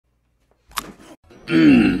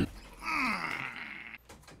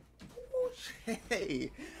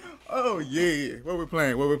Hey, oh yeah, what we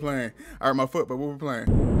playing? What we playing? I hurt my foot, but what we playing?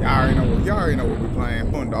 Y'all already know what we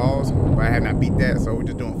playing. Doing dolls, but I have not beat that, so we're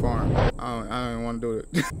just doing farm. I don't want to do it.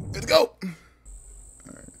 Let's go.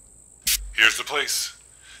 Here's the place.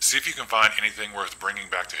 See if you can find anything worth bringing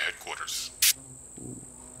back to headquarters.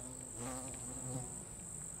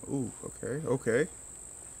 Ooh, okay.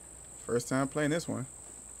 First time playing this one.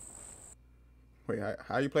 Wait,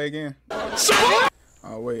 how you play again?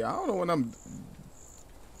 Oh wait, I don't know what I'm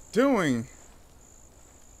doing.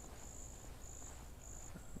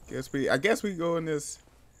 I guess we go in this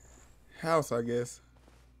house, I guess.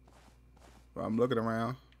 Well, I'm looking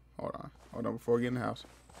around. Hold on before we get in the house.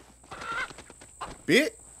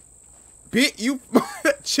 Bit, you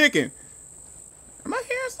chicken. Am I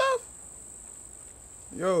hearing stuff?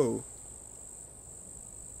 Yo,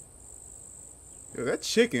 that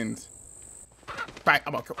chicken's.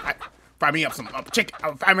 I'm gonna fry me up some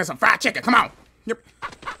chicken. Fry me some fried chicken. Come on. Yep.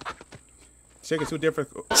 Chicken's too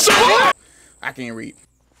difficult. I can't read.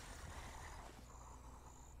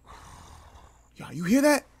 Yo, you hear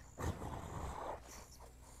that?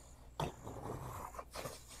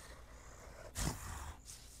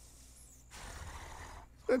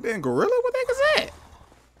 That damn gorilla? What the heck is that?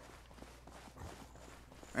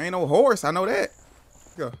 Ain't no horse. I know that.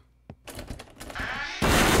 Go.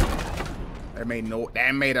 That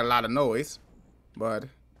made a lot of noise, but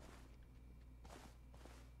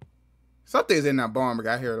something's in that barn. But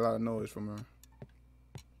I hear a lot of noise from her.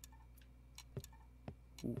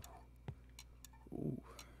 Ooh.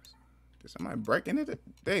 Did somebody break into it?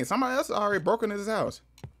 Dang, somebody else already broke into this house.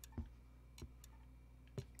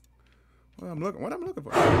 What I'm looking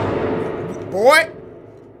for? Boy.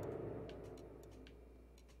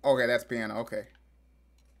 Okay, that's piano. Okay,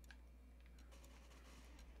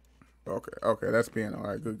 that's piano. All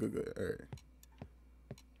right, good. All right.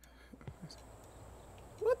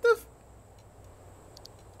 What the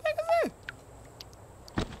heck is that?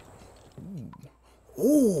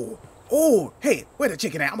 Ooh, hey, where the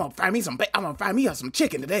chicken at? I'm gonna find me up some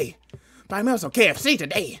chicken today. Find me up some KFC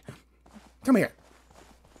today. Come here.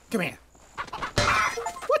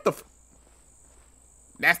 What the?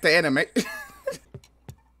 That's the anime.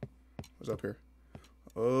 What's up here?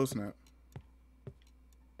 Oh snap.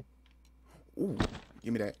 Ooh,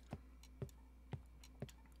 give me that.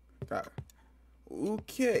 Got it.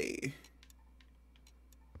 Okay.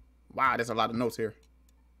 Wow, there's a lot of notes here.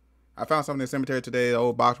 I found something in the cemetery today. The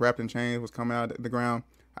old box wrapped in chains was coming out of the ground.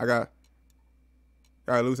 I got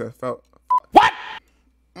loose. I felt. What?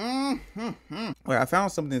 Well, I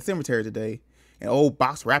found something in the cemetery today. An old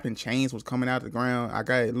box wrapped in chains was coming out of the ground. I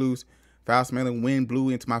got it loose. Foul smelling wind blew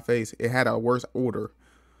into my face. It had a worse odor,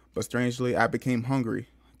 but strangely, I became hungry.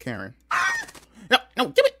 Karen. No,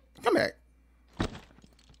 give it. Come back.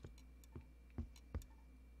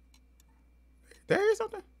 There is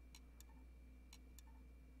something.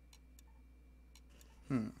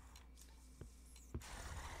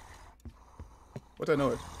 What's that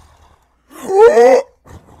noise?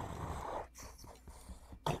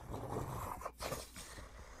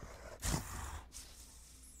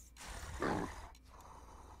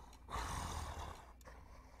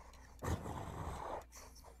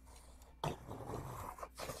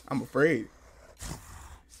 I'm afraid.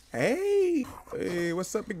 Hey,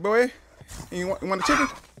 what's up, big boy? You want a chicken?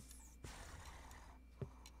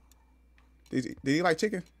 Did he like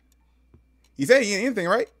chicken? He said he didn't eat anything,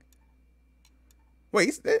 right?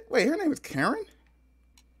 Wait, her name is Karen?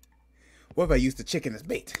 What if I use the chicken as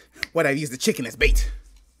bait? Wait, hey!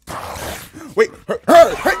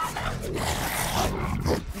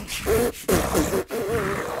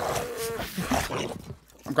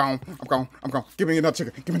 I'm gone. Give me another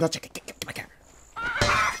chicken. Give me my cat.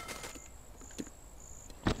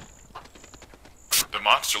 The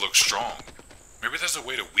monster looks strong. Maybe there's a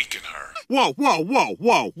way to weaken her. Whoa.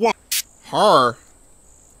 Her?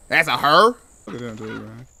 That's a her? Look at that dude,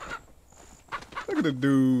 man. Look at the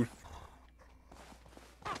dude.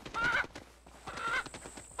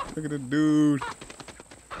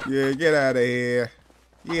 Yeah, get out of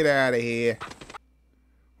here.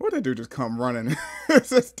 What that dude just come running?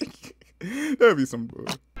 That'd be some bull.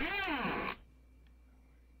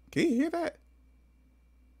 Can you hear that?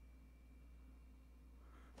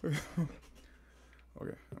 Okay, I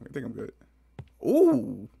think I'm good.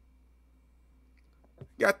 Ooh,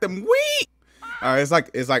 got them weak. It's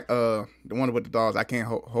like the one with the dogs. I can't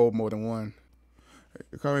hold more than one.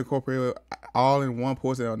 It can incorporate all in one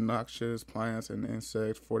portion of noxious plants and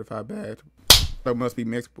insects. 45 bags. It must be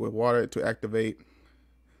mixed with water to activate.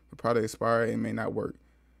 The product expired and may not work.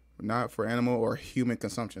 not for animal or human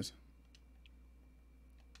consumptions.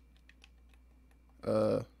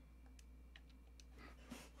 I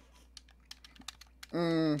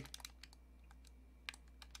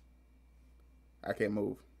can't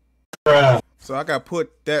move. So I gotta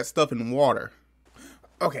put that stuff in water.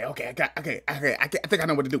 Okay. I think I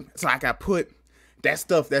know what to do. So I gotta put that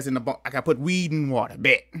stuff that's in the I gotta put weed in water.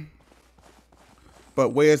 Bet. But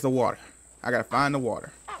where's the water? I gotta find the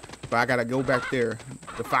water. But I gotta go back there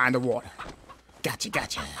to find the water. Gotcha.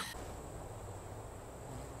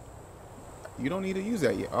 You don't need to use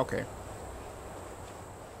that yet. Okay.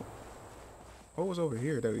 What was over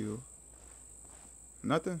here that you?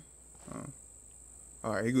 Nothing?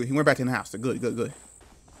 All right, he went back to the house. So good.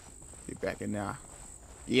 Get back in now.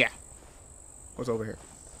 Yeah. What's over here?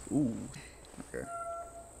 Ooh. Okay.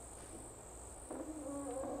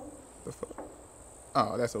 The fuck?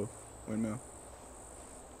 Oh, that's a windmill.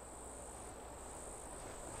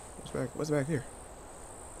 What's back here?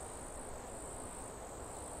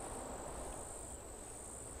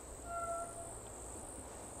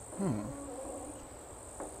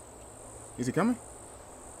 Is he coming?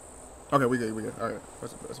 Okay, we good. All right,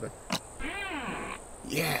 what's back?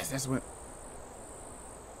 Yes, that's what.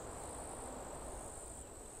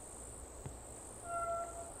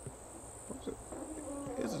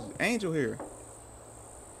 This is Angel here.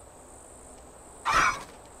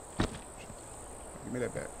 Give me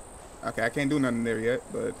that back. Okay, I can't do nothing there yet,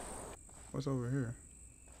 but what's over here?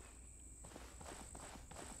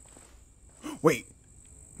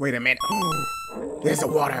 Wait a minute. There's the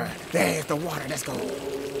water. There's the water. Let's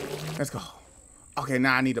go. Okay,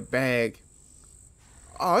 now I need a bag.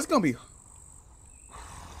 Oh, it's gonna be.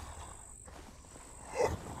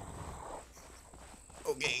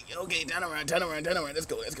 Okay. Turn around. Let's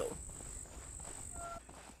go.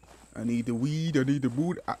 I need the weed. I need the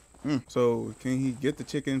boot. So can he get the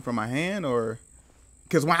chicken from my hand, or?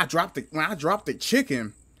 Because when I dropped that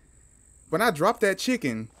chicken,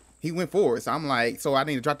 he went forward. So I'm like, so I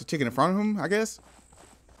need to drop the chicken in front of him, I guess.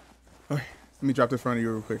 Okay, let me drop this in front of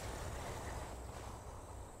you real quick.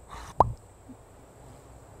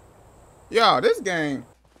 Yo, this game.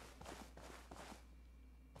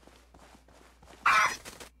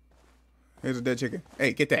 Here's a dead chicken.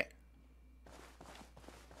 Hey, get that.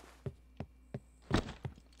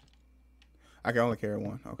 I can only carry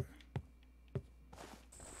one. Okay.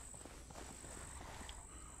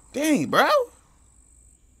 Dang, bro.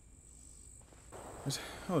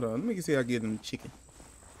 Hold on. Let me see how I get them chicken.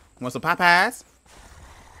 Want some Popeyes?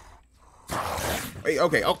 Wait,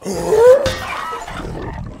 okay.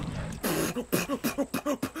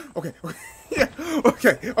 Okay. Yeah.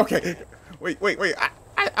 Okay. Wait.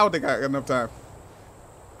 I don't think I got enough time.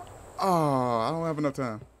 Oh, I don't have enough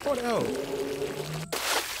time. What the hell?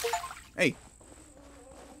 Hey.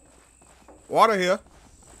 Water here.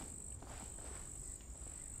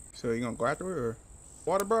 So you gonna go after it or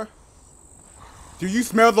water, bro? Do you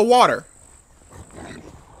smell the water?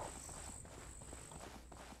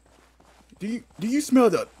 Do you smell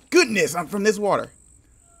the goodness from this water?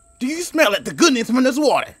 Do you smell it? The goodness from this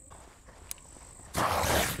water?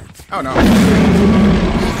 Oh no.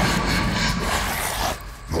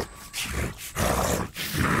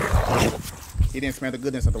 He didn't smell the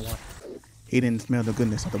goodness of the water.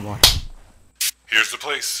 Here's the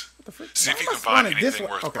place. See if you can find anything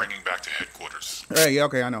worth bringing back to headquarters. Hey, yeah,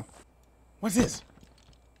 okay, I know. What's this?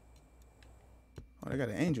 Oh, they got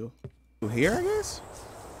an angel. Here, I guess?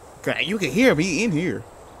 Okay, you can hear me in here.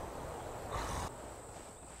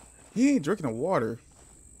 He ain't drinking the water.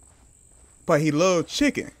 But he loves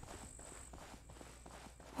chicken.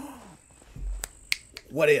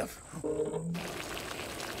 What if?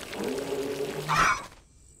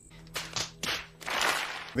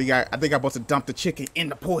 I think I'm supposed to dump the chicken in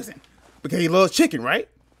the poison. Because he loves chicken, right?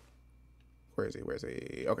 Where is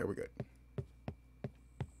he? Okay, we're good.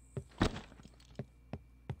 You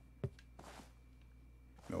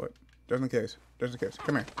know what? Just in case.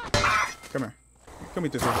 Come here. Come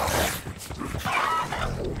eat this one.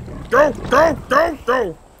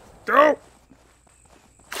 Go!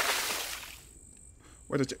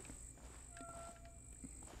 Where's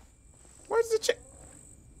the chicken?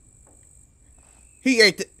 He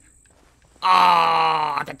ate the...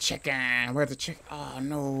 Ah, the chicken. Where's the chicken? Oh,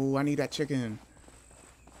 no. I need that chicken.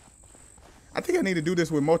 I think I need to do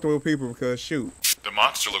this with multiple people because, shoot. The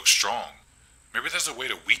monster looks strong. Maybe there's a way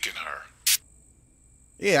to weaken her.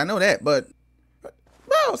 Yeah, I know that, but...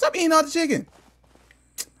 Bro, stop eating all the chicken.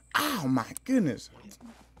 Oh, my goodness.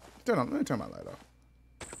 Let me turn my light off.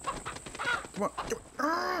 Come on.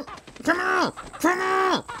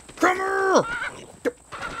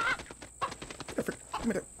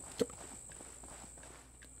 Give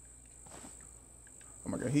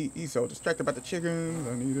He's so distracted about the chickens.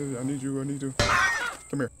 I need you.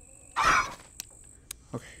 Come here.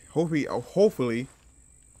 Okay. Hopefully.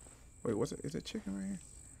 Wait, what's it? Is it chicken right here?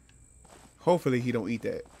 Hopefully he don't eat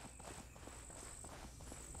that.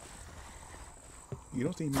 You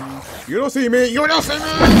don't see me. You don't see me. You don't see me.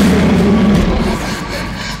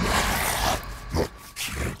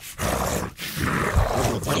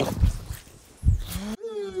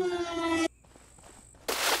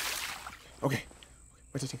 Okay.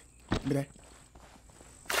 Where's the chicken? Give me that.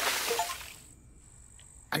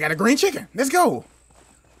 I got a green chicken. Let's go.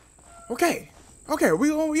 Okay. Okay.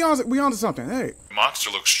 We on to something. Hey. The monster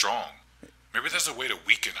looks strong. Maybe there's a way to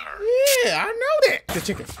weaken her. Yeah, I know that. The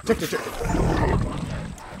chicken. Check the chicken.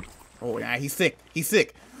 Oh, yeah, he's sick. He's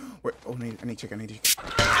sick. Wait, oh, I need chicken. It looks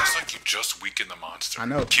like you just weakened the monster. I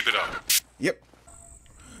know. Keep it up. Yep.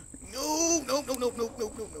 No.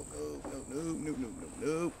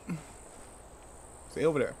 Stay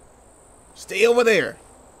over there. Stay over there.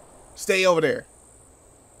 Stay over there.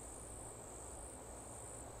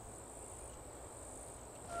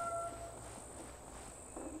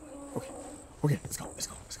 Okay, let's go.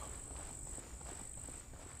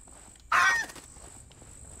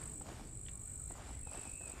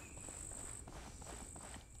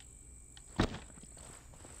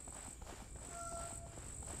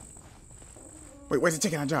 Wait, where's the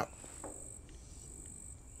chicken I dropped?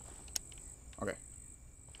 Okay.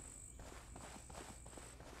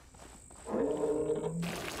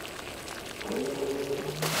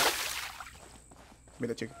 Give me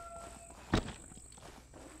that chicken.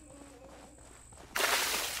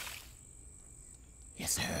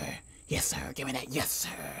 Yes, sir. Yes, sir. Give me that. Yes, sir.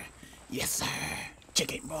 Yes, sir.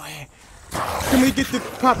 Chicken boy. Let me get the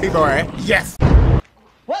puppy boy. Yes.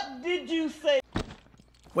 What did you say?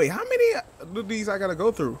 Wait, how many of these I gotta go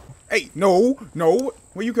through? Hey, no.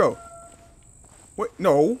 Where you go? What?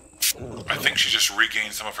 No. I think she just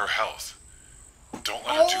regained some of her health. Don't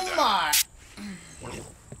let her do that.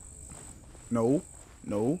 No.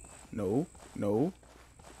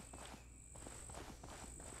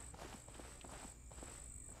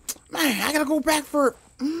 Man, I gotta go back for.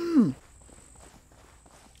 All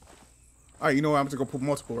right, you know what? I'm just gonna put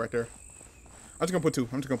multiple right there. I'm just gonna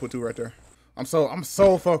put two right there. I'm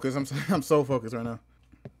so focused. I'm so focused right now.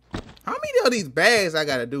 How many of these bags I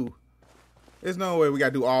gotta do? There's no way we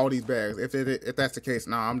gotta do all these bags. If that's the case,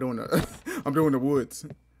 nah, I'm doing the woods.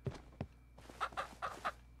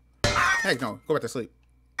 Heck no, go back to sleep.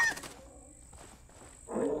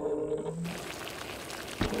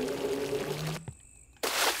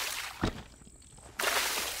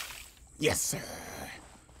 Yes, sir.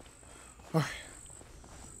 All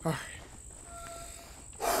right.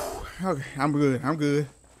 Okay, I'm good. I'm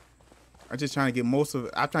just trying to get I'm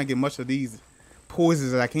trying to get much of these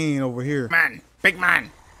poisons that I can over here. Big man.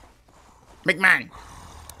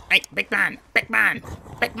 Hey, big man. Hey,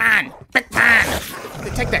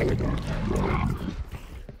 take that.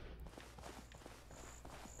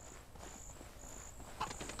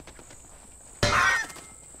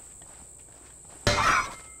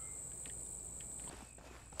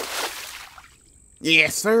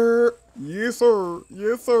 Yes, sir.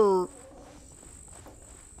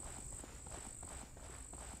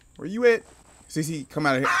 Where you at? CC, come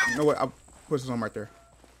out of here. You know what? I'll put this on right there.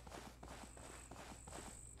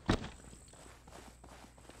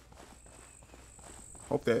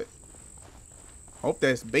 Hope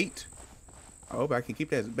that's bait. I hope I can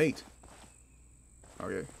keep that as bait.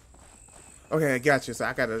 Okay. Okay, I got you. So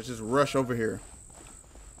I gotta just rush over here.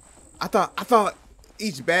 I thought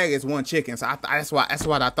each bag is one chicken, so that's what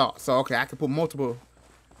I thought. So okay, I can put multiple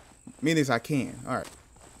many as I can. All right.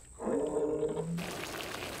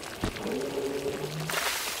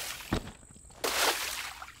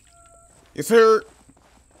 Yes, sir.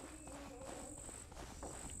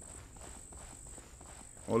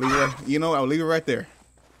 I'll leave it. I'll leave it right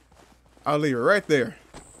there.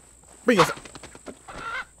 Bring it.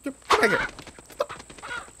 Get back here.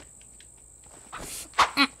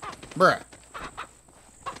 Bruh.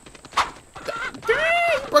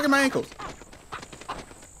 Dang, broken my ankles.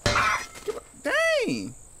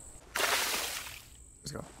 Dang.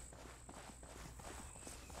 Let's go.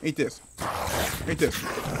 Eat this. All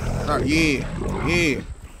right, yeah.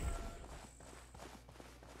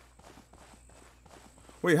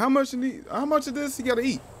 Wait, how much of this you gotta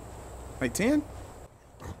eat? Like 10?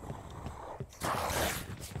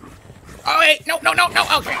 Oh wait, no.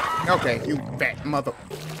 Okay, you fat mother.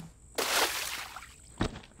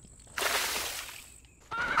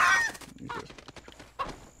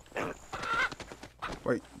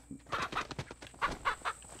 Wait.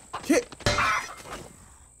 Hit.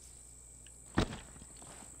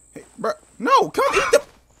 No, come eat the.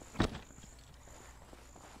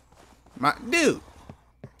 My dude.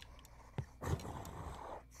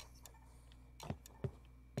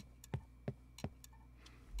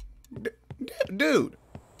 Dude.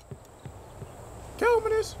 Tell me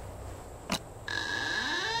this.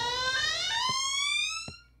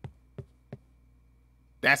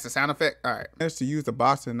 That's the sound effect? Alright. Just to use the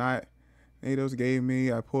box tonight. Nados gave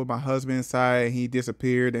me. I pulled my husband inside and he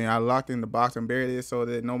disappeared, and I locked in the box and buried it so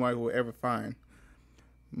that nobody will ever find.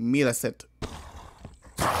 Mila said.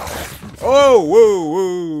 Oh,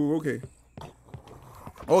 whoa, okay.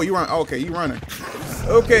 Oh, you run. Okay, you running.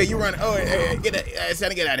 Okay, you running. Oh, hey, get that. It's time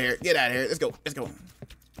to get out of here. Get out of here. Let's go. Let's go.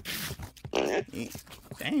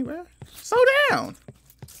 Dang, bro. Slow down.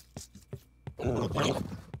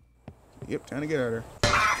 Yep, time to get out of here.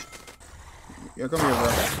 Yeah, come here, bro.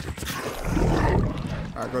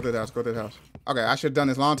 All right, go to the house. Go to the house. Okay, I should have done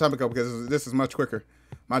this a long time ago because this is much quicker.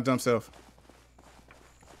 My dumb self.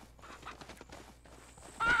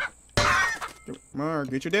 Come on,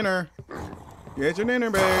 get your dinner. Get your dinner,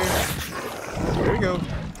 babe. There you go.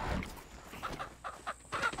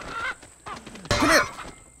 Come here.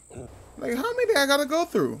 Like, how many I gotta go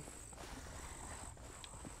through?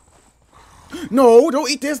 No, don't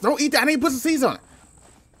eat this. Don't eat that. I need to put some seasoning on it.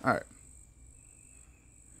 All right.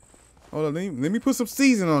 Hold on. Let me put some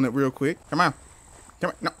seasoning on it real quick. Come on.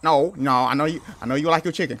 Come on. No. I know you like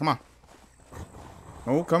your chicken. Come on.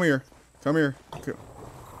 Oh, come here. Come here.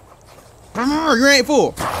 You ain't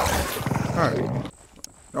full. All right.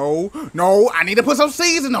 No. I need to put some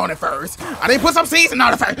seasoning on it first. I need to put some seasoning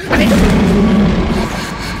on it first.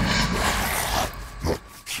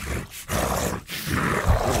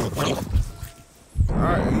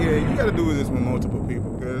 Alright, yeah, you gotta do this with multiple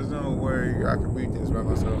people, because there's no way I can beat this by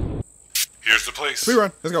myself. Here's the place. Free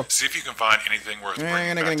run, let's go. See if you can find anything worth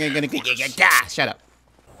bringing back to headquarters. Shut up.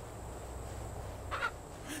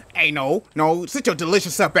 Hey, no, sit your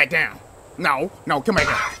delicious stuff back down. No, come back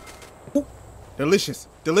here. Ooh, delicious.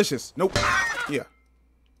 Nope. Yeah.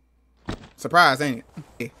 Surprise, ain't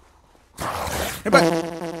it? Yeah. Hey, buddy.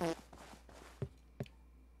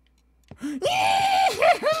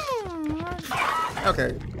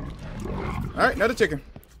 Okay. Alright, another chicken.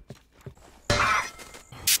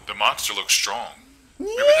 The monster looks strong.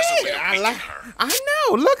 Maybe there's a way to weaken her. I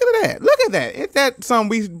know. Look at that. Look at that. It's that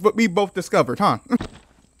something we both discovered, huh?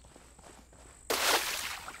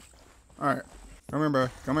 Alright. Come here, bro.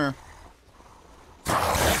 Come here.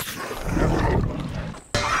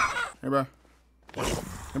 Hey, bro.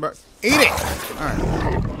 Hey, bro. Eat it! Alright.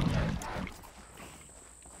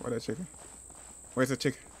 Where's that chicken? Where's the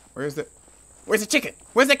chicken? Where's the chicken?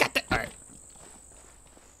 Where's it got that? Alright.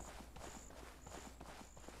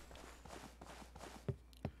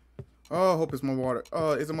 Oh, I hope it's more water.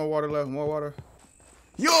 Is there more water left? More water?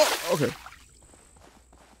 Yo! Okay.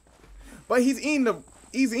 But he's eating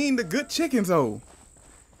the good chickens though.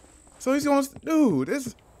 So he's going to,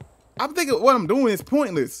 dude, I'm thinking what I'm doing is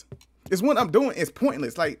pointless. What I'm doing is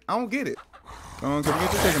pointless. Like, I don't get it. Come on, get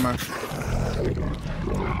your chicken, man.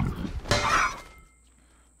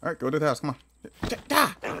 Alright, go to the house. Come on.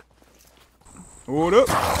 Hold up.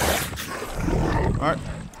 Alright.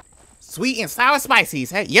 Sweet and sour spices.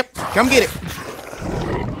 Hey, yep. Come get it.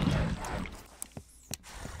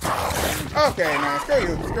 Okay, man.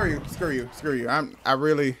 Screw you. I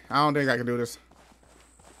don't think I can do this.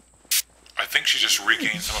 I think she just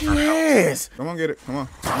regained some of her health. Yes. Come on, get it. Come on.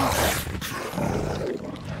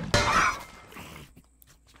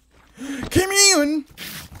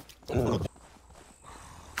 Come on.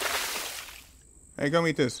 Hey, come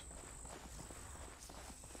eat this.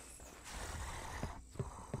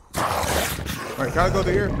 Alright, gotta go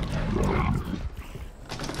to here.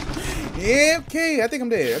 Yeah, okay, I think I'm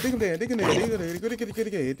dead.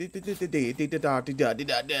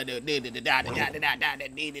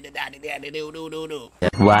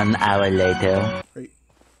 One hour later. Wait.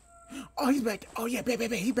 Oh, he's back there. Oh, yeah,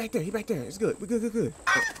 baby. He's back there. It's good. We're good.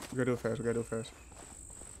 Oh, we gotta do it fast.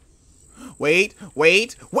 Wait,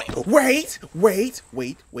 please,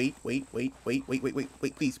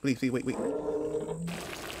 wait.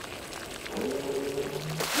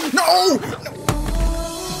 No!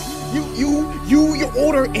 Your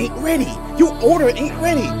order ain't ready. You. You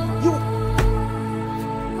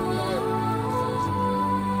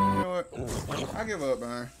know what? I give up,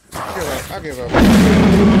 man. I give up.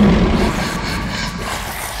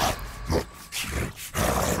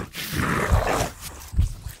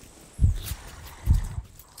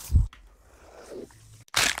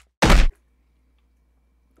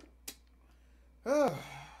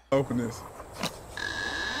 Open this.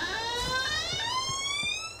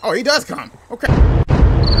 Oh, he does come. Okay.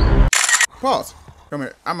 Pause. Come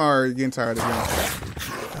here. I'm already getting tired of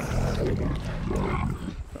this game.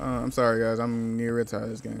 I'm sorry, guys. I'm near tired of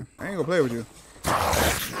this game. I ain't gonna play with you.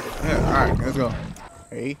 Yeah, alright, let's go.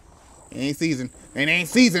 Hey, it ain't seasoned. It ain't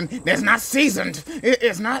seasoned. That's not seasoned. It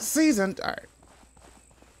is not seasoned. Alright.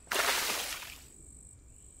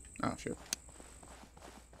 Oh, shit.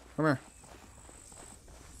 Come here.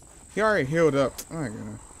 He already healed up. Oh, my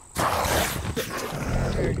goodness.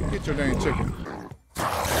 Hey, get your dang chicken.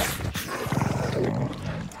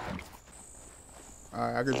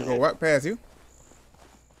 Alright, I get to go right past you.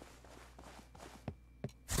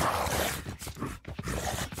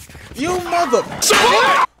 You mother!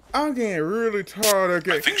 I'm getting really tired of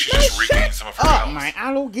getting. I think she's just regaining some of her health. Man,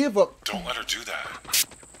 I don't give up. Don't let her do that.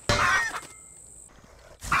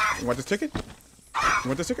 You want this chicken? You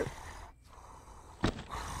want this chicken?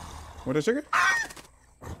 Want this chicken?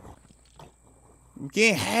 You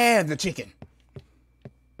can't have the chicken.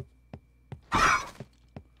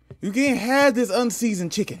 You can't have this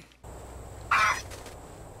unseasoned chicken.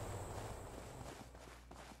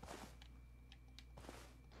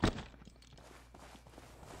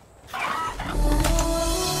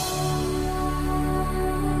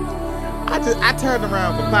 I turned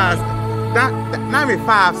around for not even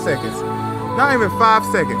 5 seconds. Not even 5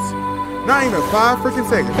 seconds. Not even 5 freaking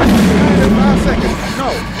seconds. Not even 5 seconds. No,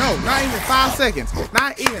 not even 5 seconds.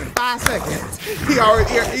 Not even 5 seconds. He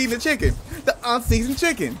already eating the chicken. The unseasoned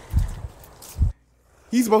chicken.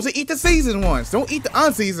 He's supposed to eat the seasoned ones. Don't eat the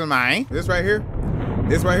unseasoned, man. This right here.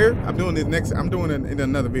 I'm doing this next. I'm doing it in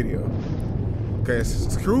another video. Okay,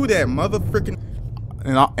 screw that mother freaking.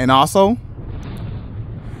 And also,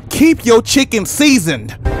 keep your chicken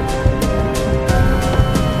seasoned.